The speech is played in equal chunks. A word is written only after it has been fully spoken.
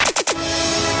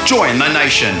Join the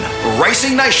nation.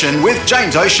 Racing Nation with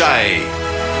James O'Shea.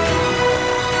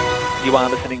 You are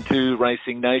listening to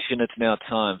Racing Nation. It's now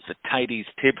time for Tatey's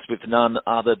Tips with none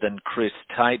other than Chris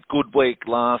Tate. Good week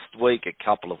last week, a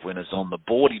couple of winners on the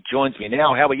board. He joins me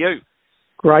now. How are you?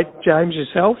 Great, James.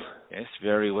 Yourself? Yes,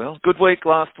 very well. Good week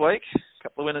last week. A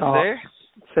couple of winners there.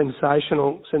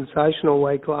 Sensational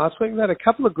week last week. We had a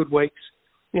couple of good weeks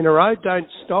in a row. Don't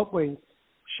stop. We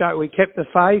kept the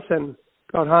faith and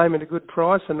got home at a good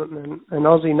price and an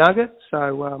Aussie nugget.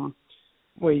 So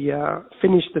we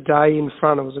finished the day in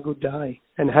front. It was a good day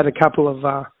and had a couple of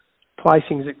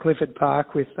placings at Clifford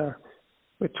Park with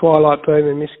Twilight Boom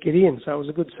and Miss Gideon. So it was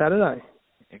a good Saturday.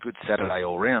 A good Saturday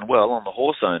all round. Well, on the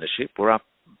horse ownership, we're up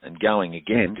and going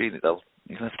again. Gee,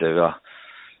 you'll have to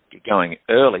get going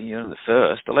early, the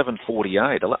first.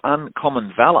 11:48.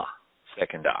 Uncommon Valor,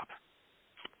 second up.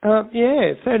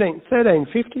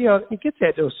 13.50. It gets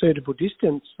out to a suitable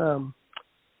distance.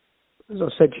 As I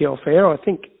said to you off air, I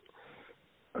think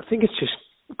it's just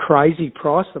crazy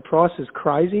price. The price is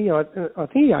crazy. I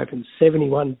think he opened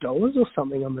 $71 or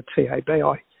something on the TAB.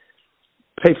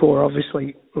 People were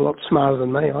obviously a lot smarter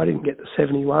than me. I didn't get the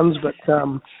 71s, but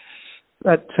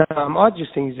I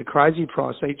just think it's a crazy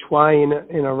price each way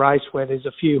in a race where there's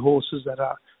a few horses that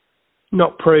are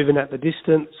not proven at the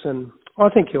distance, and I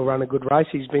think he'll run a good race.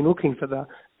 He's been looking for the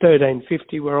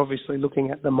 13.50. We're obviously looking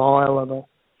at the mile of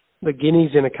the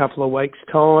Guineas in a couple of weeks'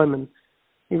 time, and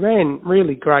he ran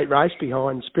really great race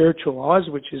behind Spiritual Eyes,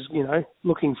 which is,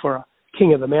 looking for a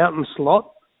King of the Mountain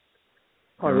slot.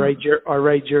 I read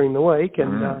during the week,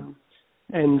 and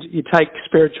you take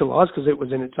Spiritual Eyes because it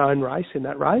was in its own race in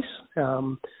that race.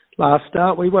 Last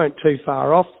start, we weren't too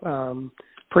far off.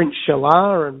 Prince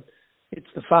Shalar, and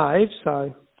it's the fave.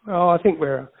 So I think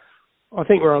we're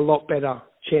a lot better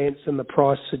chance than the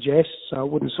price suggests. So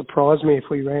it wouldn't surprise me if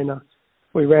we ran a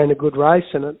good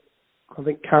race, and I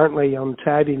think currently on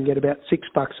tab you can get about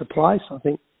 $6 a place. I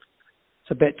think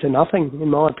it's a bet to nothing in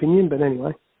my opinion, but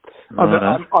anyway.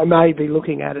 I may be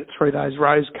looking at it through those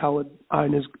rose-coloured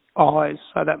owners' eyes,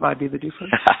 so that may be the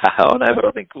difference. But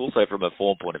I think also from a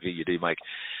form point of view, you do make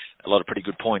a lot of pretty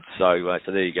good points. So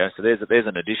there you go. So there's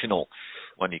an additional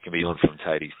one you can be on from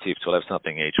Tatey's Tips. We'll have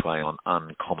something each way on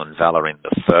Uncommon Valor in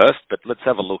the first. But let's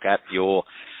have a look at your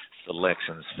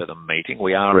selections for the meeting.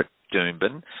 We are at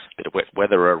Doomben, bit of wet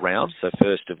weather around. So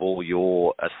first of all,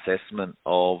 your assessment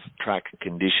of track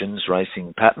conditions,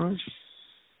 racing patterns.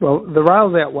 Well, the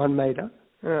rail's out 1 metre.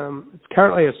 It's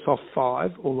currently a soft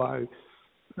 5, although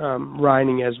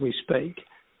raining as we speak.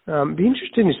 Be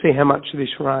interesting to see how much of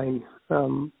this rain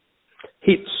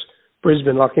hits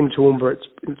Brisbane. Like in Toowoomba,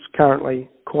 it's currently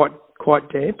quite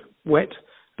damp, wet,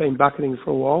 been bucketing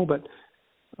for a while, but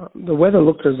the weather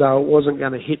looked as though it wasn't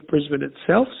going to hit Brisbane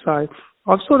itself. So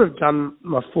I've sort of done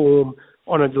my form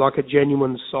on a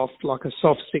genuine soft, like a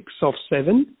soft 6, soft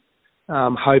 7.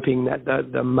 Hoping that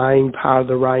the main part of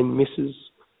the rain misses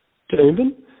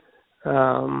Doomben.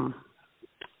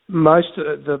 Most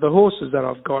of the horses that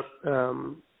I've got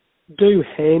do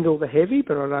handle the heavy,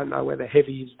 but I don't know whether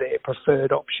heavy is their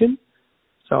preferred option.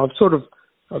 So I've sort of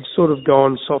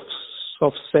gone soft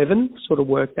 7, sort of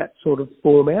worked that sort of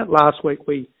form out. Last week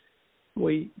we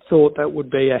thought that would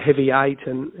be a heavy 8,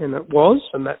 and it was,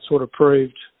 and that sort of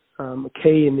proved a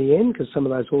key in the end because some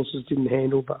of those horses didn't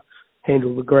handle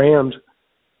the ground.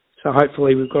 So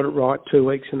hopefully we've got it right 2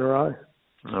 weeks in a row.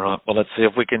 All right, well, let's see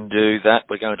if we can do that.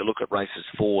 We're going to look at races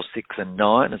 4, 6 and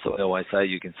 9. As I always say,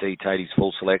 you can see Tatey's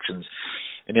full selections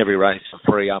in every race for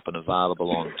free, up and available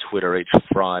on Twitter each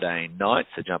Friday night.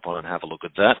 So jump on and have a look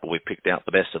at that. We've picked out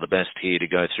the best of the best here to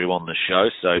go through on the show.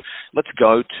 So let's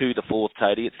go to the fourth,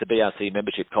 Tatey. It's the BRC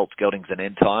membership, Colts, Geldings and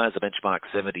Entires. The benchmark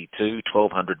 72,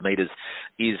 1,200 metres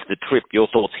is the trip. Your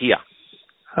thoughts here?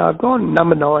 I've gone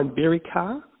number 9, Berry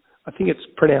Car. I think it's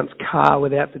pronounced car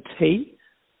without the T.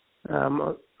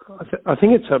 I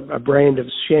think it's a brand of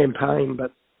champagne,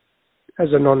 but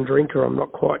as a non-drinker, I'm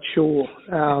not quite sure.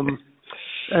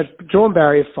 Drawn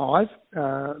barrier 5,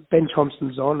 Ben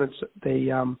Thompson's on. It's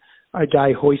the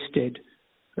O'Day Hoisted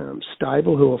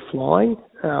stable who are flying.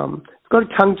 Got a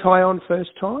tongue tie on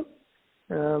first time.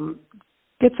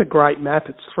 Gets a great map.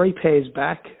 It's 3 pairs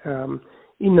back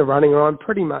in the running line.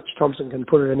 Pretty much Thompson can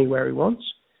put it anywhere he wants.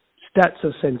 Stats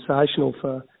are sensational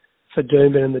for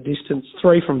Doomben in the distance.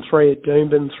 3 from 3 at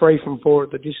Doomben, 3 from 4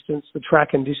 at the distance. The track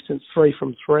and distance, 3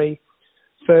 from 3.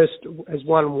 First has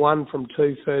won 1 from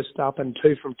 2 first up and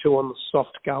 2 from 2 on the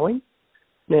soft going.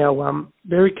 Now,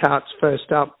 Berry Cart's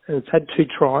first up, and it's had 2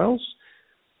 trials.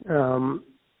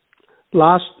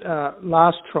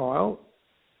 Last trial,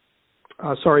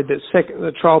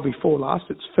 the trial before last,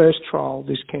 its first trial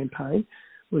this campaign,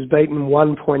 was beaten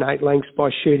 1.8 lengths by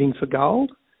Shooting for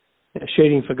Gold. Now,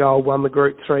 Shooting for Gold won the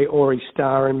Group 3 Ori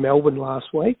Star in Melbourne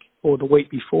last week, or the week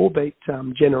before, beat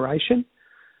Generation,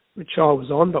 which I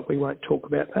was on, but we won't talk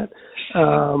about that.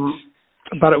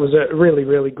 But it was a really,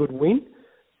 really good win.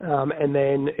 And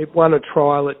then it won a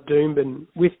trial at Doomben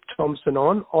with Thompson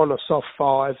on a soft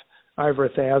 5 over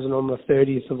 1,000 on the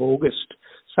 30th of August.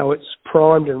 So it's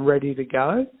primed and ready to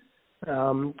go.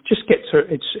 Just gets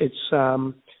its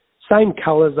same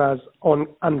colours as on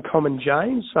Uncommon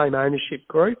James, same ownership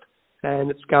group, and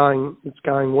it's going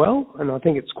well. And I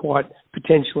think it's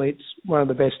it's one of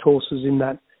the best horses in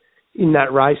that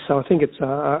race. So I think it's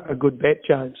a good bet,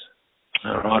 James.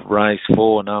 All right, race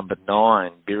 4, number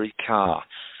 9, Berry Car.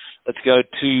 Let's go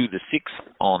to the 6th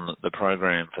on the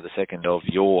program for the second of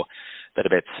your better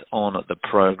bets on the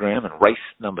program. And race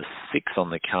number 6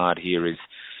 on the card here is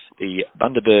the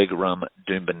Bundaberg Rum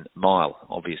Doomben Mile,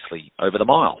 obviously over the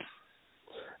mile.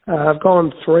 I've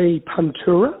gone 3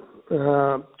 Puntura,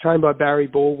 trained by Barry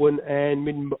Baldwin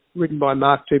and ridden by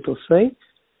Mark Duplessis.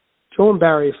 Drawn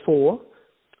barrier 4,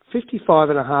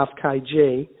 55.5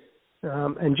 kg,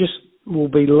 and just will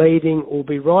be leading, will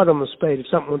be right on the speed. If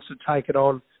someone wants to take it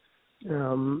on,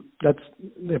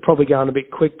 they're probably going a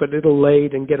bit quick, but it'll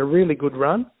lead and get a really good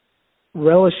run.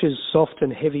 Relishes soft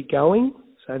and heavy going,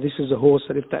 so this is a horse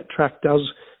that if that track does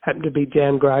happen to be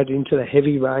downgraded into the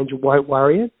heavy range, it won't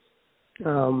worry it.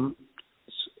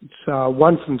 It's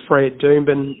 1 from 3 at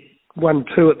Doomben,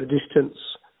 1-2 at the distance,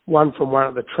 1 from 1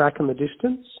 at the track in the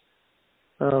distance.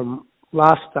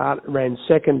 Last start ran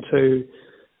second to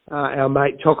our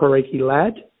mate Tokariki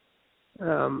Lad,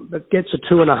 but gets a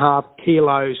 2.5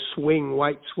 kilo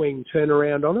weight swing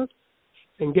turnaround on it,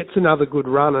 and gets another good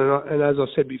run. And as I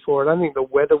said before, I don't think the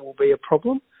weather will be a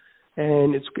problem,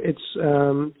 and it's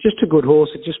just a good horse.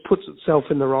 It just puts itself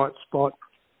in the right spot.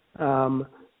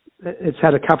 It's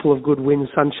had a couple of good wins,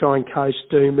 Sunshine Coast,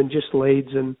 Doomben, just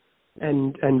leads and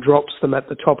drops them at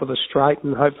the top of the straight,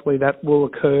 and hopefully that will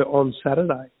occur on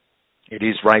Saturday. It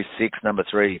is race 6, number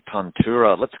 3,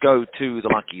 Puntura. Let's go to the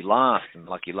Lucky Last. And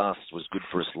Lucky Last was good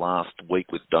for us last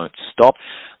week with Don't Stop.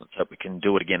 Let's hope we can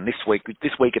do it again this week.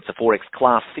 This week it's a 4X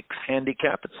Class 6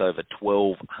 handicap. It's over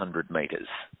 1,200 metres.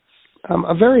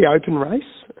 A very open race,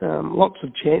 lots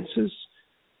of chances.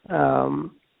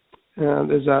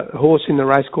 There's a horse in the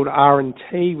race called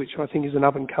R&T, which I think is an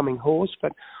up-and-coming horse.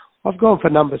 But I've gone for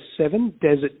number 7,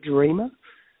 Desert Dreamer.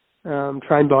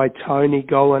 Trained by Tony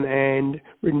Golan and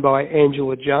ridden by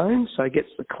Angela Jones, so gets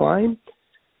the claim.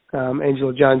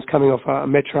 Angela Jones coming off a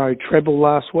Metro treble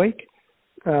last week.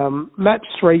 Match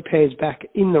 3 pairs back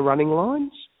in the running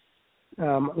lines.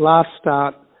 Last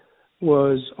start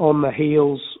was on the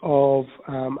heels of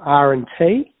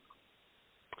R&T,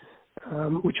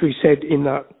 which we said in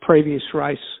the previous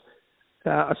race,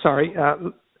 in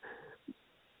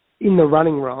the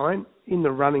running line,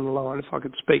 if I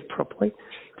could speak properly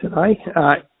today.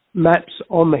 Maps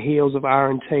on the heels of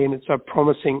R&T, and it's a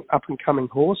promising up-and-coming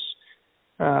horse.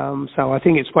 So I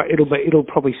think it'll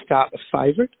probably start the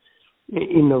favourite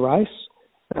in the race.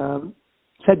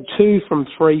 It's had 2 from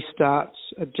 3 starts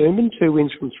at Doomben, 2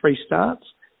 wins from 3 starts,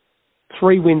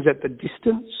 3 wins at the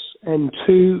distance, and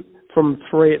 2 from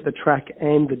 3 at the track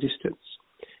and the distance.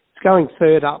 It's going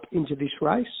third up into this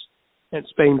race.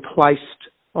 It's been placed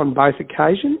on both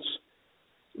occasions.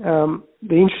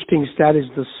 The interesting stat is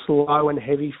the slow and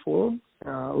heavy form.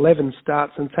 11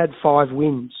 starts and it's had 5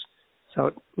 wins, so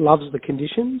it loves the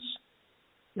conditions.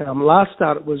 Last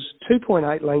start it was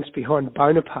 2.8 lengths behind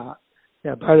Bonaparte.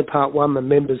 Now Bonaparte won the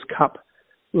Members' Cup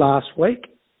last week,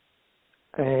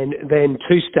 and then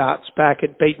 2 starts back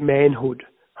it beat Manhood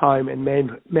home, and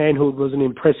Manhood was an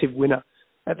impressive winner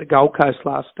at the Gold Coast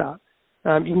last start.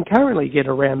 You can currently get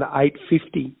around the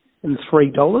 $8.50 and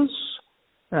 $3.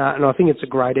 And I think it's a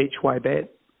great each-way bet.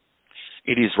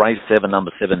 It is race 7,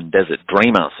 number 7, Desert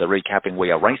Dreamer. So recapping, we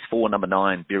are race 4, number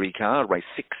 9, Berry Car, race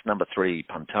 6, number 3,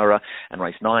 Puntura, and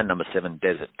race 9, number 7,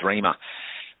 Desert Dreamer.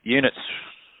 Units,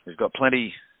 we've got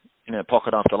plenty in our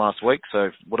pocket after last week,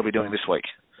 so what are we doing this week?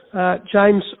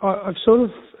 James, I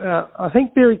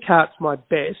think Berry Car's my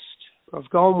best. I've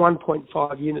gone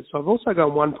 1.5 units. I've also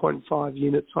gone 1.5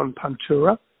 units on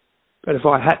Puntura. But if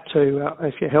I had to,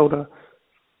 if you held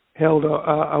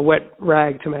a wet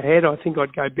rag to my head, I think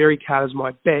I'd go Berry Car as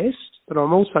my best. But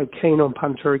I'm also keen on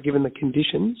Puntura given the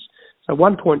conditions. So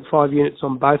 1.5 units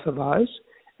on both of those,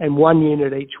 and 1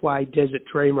 unit each way, Desert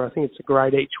Dreamer. I think it's a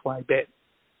great each way bet.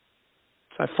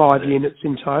 So 5 units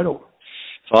in total.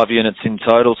 5 units in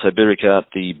total, so Biricart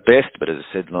the best, but as I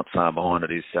said, not far behind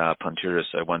it is Puntura,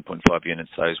 so 1.5 units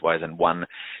those ways and 1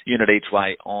 unit each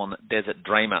way on Desert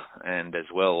Dreamer. And as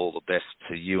well, all the best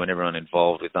to you and everyone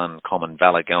involved with Uncommon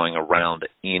Valor going around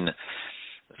in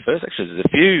the first. Actually, there's a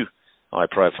few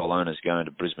high-profile owners going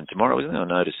to Brisbane tomorrow, isn't there? I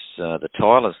notice the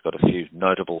Tyler's got a few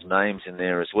notable names in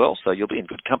there as well, so you'll be in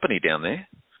good company down there.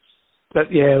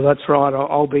 Yeah, that's right.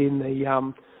 I'll be in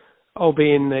the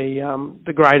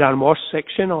Great Unwashed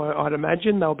section. I'd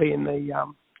imagine they'll be in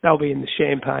the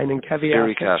Champagne and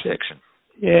Caviar section.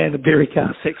 Yeah, the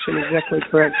Biricart section, exactly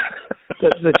correct.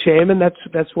 the chairman.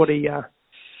 That's what he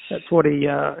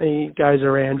goes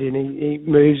around in. He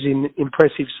moves in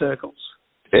impressive circles.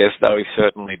 Yes, no, he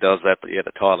certainly does that. But yeah,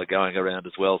 the Tyler going around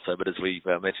as well. So, but as we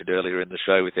mentioned earlier in the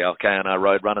show with our KNR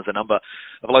Road Runners, a number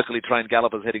of locally trained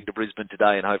gallopers heading to Brisbane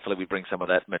today, and hopefully we bring some of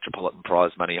that Metropolitan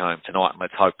prize money home tonight. And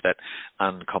let's hope that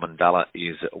Uncommon Valor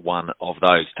is one of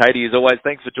those. Tatey, as always,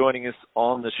 thanks for joining us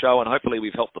on the show, and hopefully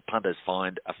we've helped the punters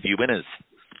find a few winners.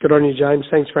 Good on you, James.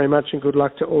 Thanks very much, and good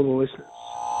luck to all the listeners.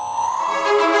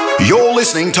 You're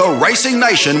listening to Racing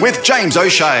Nation with James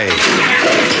O'Shea.